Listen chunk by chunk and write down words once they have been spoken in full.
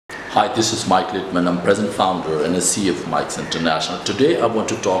Hi, this is Mike Littman. I'm present founder and a CEO of Mike's International. Today I want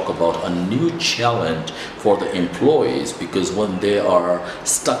to talk about a new challenge for the employees, because when they are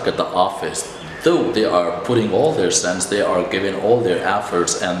stuck at the office, though they are putting all their cents, they are giving all their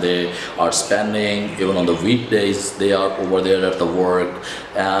efforts, and they are spending, even on the weekdays, they are over there at the work,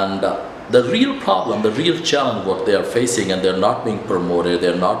 and the real problem, the real challenge what they are facing, and they're not being promoted,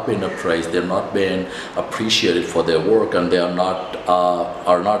 they're not being appraised, they're not being appreciated for their work, and they are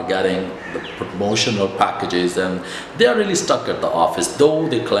not getting the promotional packages, and they are really stuck at the office. Though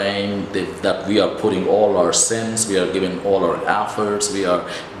they claim that we are putting all our sins, we are giving all our efforts, we are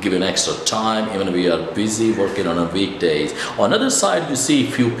giving extra time, even we are busy working on a weekdays. On the other side, you see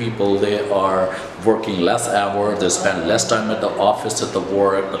few people, they are working less hours, they spend less time at the office, at the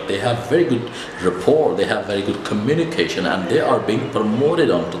work, but they have very good rapport, they have very good communication, and they are being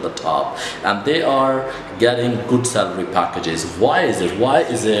promoted onto the top, and they are getting good salary packages. Why is it? Why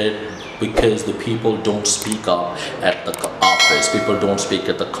is it? Because the people don't speak up at the office, people don't speak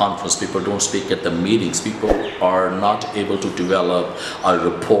at the conference, people don't speak at the meetings, people are not able to develop a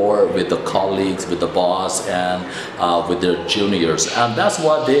rapport with the colleagues, with the boss, and with their juniors, and that's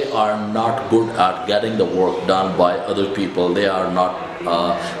why they are not good at getting the work done by other people. They are not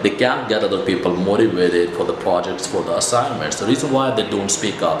they can't get other people motivated for the projects, for the assignments. The reason why they don't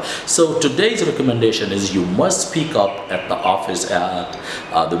speak up. So today's recommendation is you must speak up at the office, at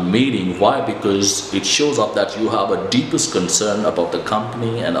the meeting. Why? Because it shows up that you have a deepest concern about the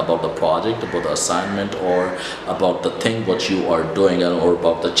company and about the project, about the assignment, or about the thing what you are doing, and or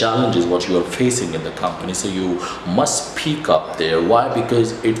about the challenges what you are facing in the company. So you must speak up there. Why?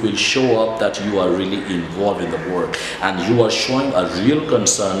 Because it will show up that you are really involved in the work, and you are showing a real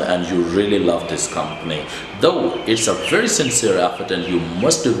concern, and you really love this company. Though it's a very sincere effort, and you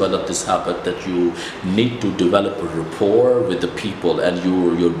must develop this habit that you need to develop a rapport with the people, and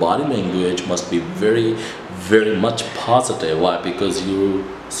your body language must be very much positive. Why? Because you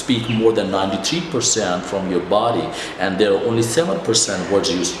speak more than 93% from your body, and there are only 7%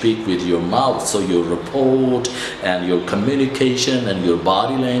 words you speak with your mouth. So your report and your communication and your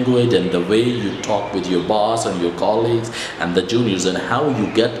body language and the way you talk with your boss and your colleagues and the juniors, and how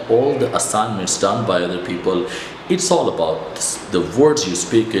you get all the assignments done by other people, it's all about the words you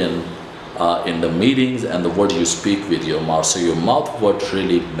speak in the meetings, and the word you speak with your mouth. So your mouth what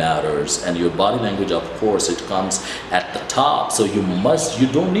really matters, and your body language, of course, it comes at the top. So you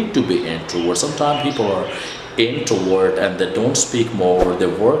don't need to be introvert. Sometimes people are introvert and they don't speak more, they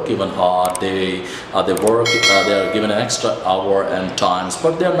work even hard, they are given an extra hour and times,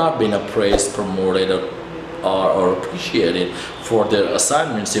 but they're not being appraised, promoted, or appreciated for their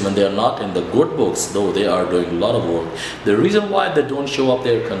assignments. Even they are not in the good books, though they are doing a lot of work. The reason why they don't show up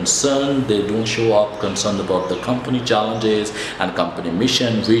their concern, they don't show up concerned about the company challenges and company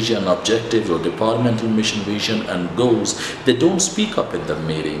mission, vision, objectives, or departmental mission, vision, and goals. They don't speak up in the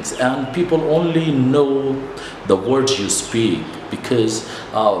meetings, and people only know the words you speak, because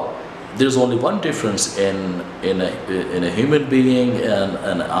there's only one difference in a human being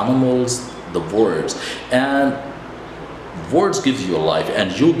and animals: the words. And words give you a life,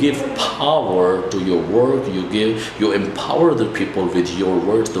 and you give power to your work. You empower the people with your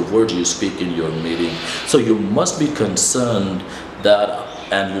words, the words you speak in your meeting. So you must be concerned that,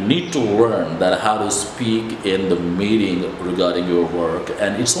 and you need to learn that how to speak in the meeting regarding your work.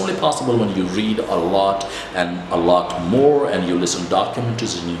 And it's only possible when you read a lot and a lot more, and you listen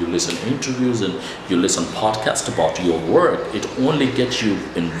documentaries, and you listen interviews, and you listen podcasts about your work. It only gets you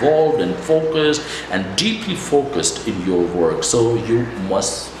involved and focused and deeply focused in your work. So you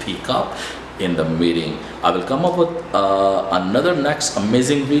must speak up in the meeting. I will come up with another next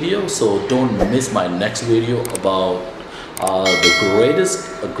amazing video, so don't miss my next video about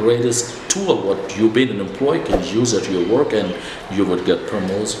the greatest tool what you being an employee can use at your work, and you will get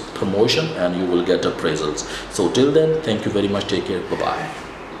promotion, and you will get appraisals. So till then, thank you very much. Take care. Bye bye.